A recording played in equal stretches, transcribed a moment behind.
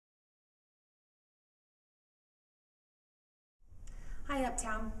Hi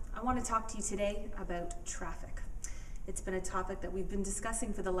Uptown, I want to talk to you today about traffic. It's been a topic that we've been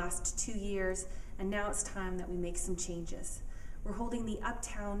discussing for the last 2 years, and now it's time that we make some changes. We're holding the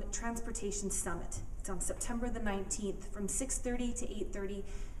Uptown Transportation Summit. It's on September the 19th from 6:30 to 8:30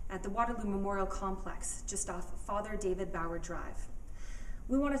 at the Waterloo Memorial Complex, just off Father David Bauer Drive.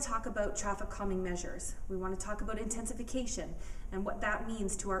 We want to talk about traffic calming measures. We want to talk about intensification and what that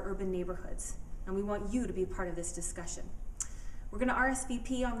means to our urban neighborhoods. And we want you to be part of this discussion. We're going to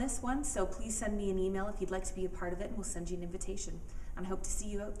RSVP on this one, so please send me an email if you'd like to be a part of it, and we'll send you an invitation. And I hope to see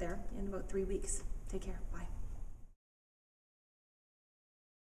you out there in about 3 weeks. Take care.